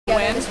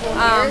win.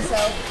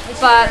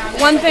 But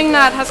one thing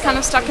that has kind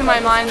of stuck in my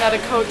mind that a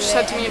coach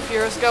said to me a few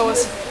years ago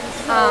was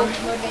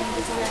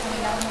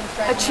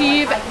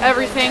achieve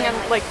everything and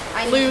like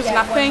lose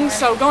nothing.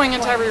 So going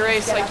into every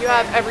race, like you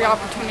have every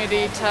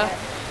opportunity to,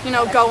 you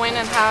know, go in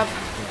and have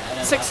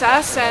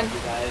success, and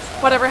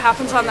whatever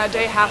happens on that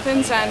day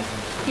happens, and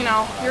you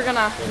know, you're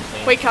gonna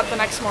wake up the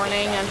next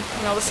morning and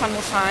you know the sun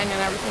will shine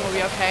and everything will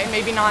be okay.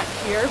 Maybe not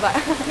here, but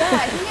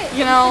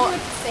you know,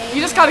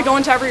 you just got to go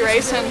into every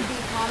race and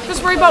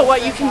just worry about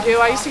what you can do.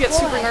 I used to get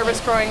super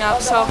nervous growing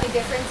up, so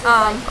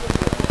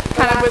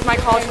kind of with my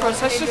college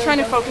process, just trying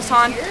to focus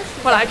on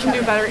what I can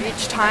do better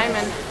each time,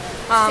 and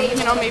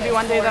you know, maybe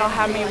one day that'll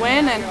have me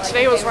win. And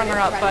today was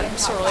runner-up, but I'm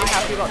still really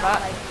happy about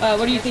that.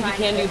 What do you think you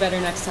can do better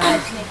next time?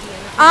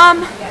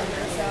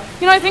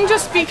 You know, I think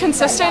just be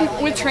consistent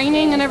with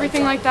training and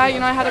everything like that. You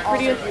know, I had a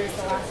pretty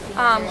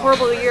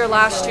horrible year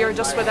last year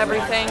just with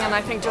everything, and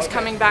I think just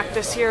coming back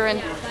this year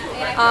and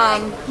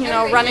you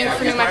know, running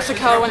for New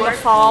Mexico in the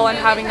fall and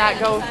having that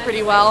go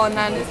pretty well, and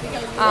then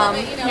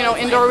you know,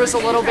 indoor was a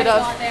little bit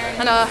of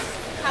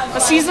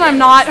a season I'm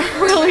not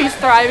really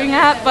thriving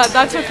at, but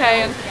that's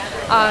okay.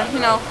 And you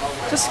know,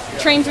 just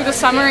train through the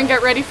summer and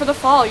get ready for the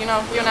fall. You know,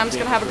 UNM's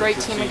going to have a great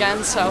team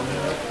again, so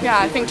yeah,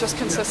 I think just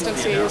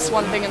consistency is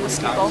one thing in the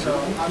steeple. A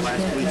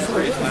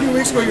few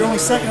weeks ago, you were only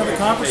second on the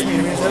conference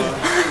meeting.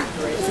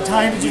 At the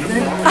time, did you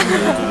think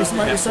you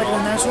might be second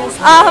in nationals?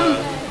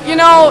 You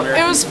know,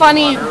 it was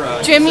funny.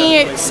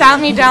 Jimmy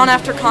sat me down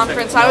after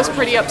conference. I was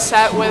pretty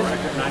upset with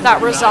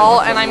that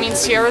result, and I mean,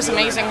 Sierra's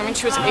amazing. I mean,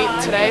 she was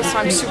 8th today, so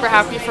I'm super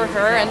happy for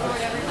her. And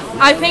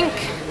I think,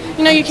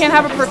 you know, you can't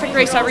have a perfect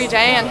race every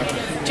day, and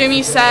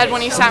Jimmy said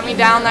when he sat me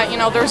down that, you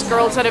know, there's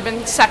girls that have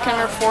been 2nd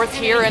or 4th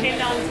here and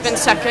been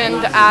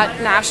 2nd at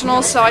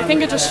nationals, so I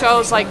think it just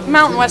shows, like,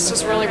 Mountain West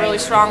is really, really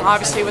strong,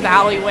 obviously with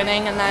Allie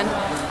winning, and then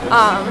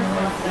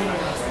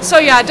so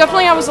yeah,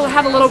 definitely I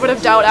had a little bit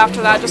of doubt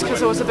after that just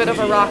because it was a bit of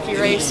a rocky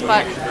race,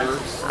 but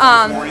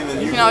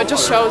you know, it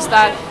just shows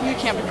that you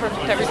can't be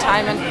perfect every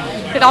time, and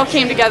it all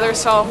came together,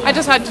 so I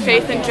just had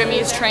faith in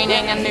Jimmy's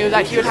training and knew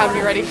that he would have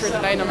me ready for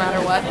today no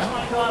matter what.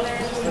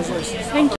 Thank you.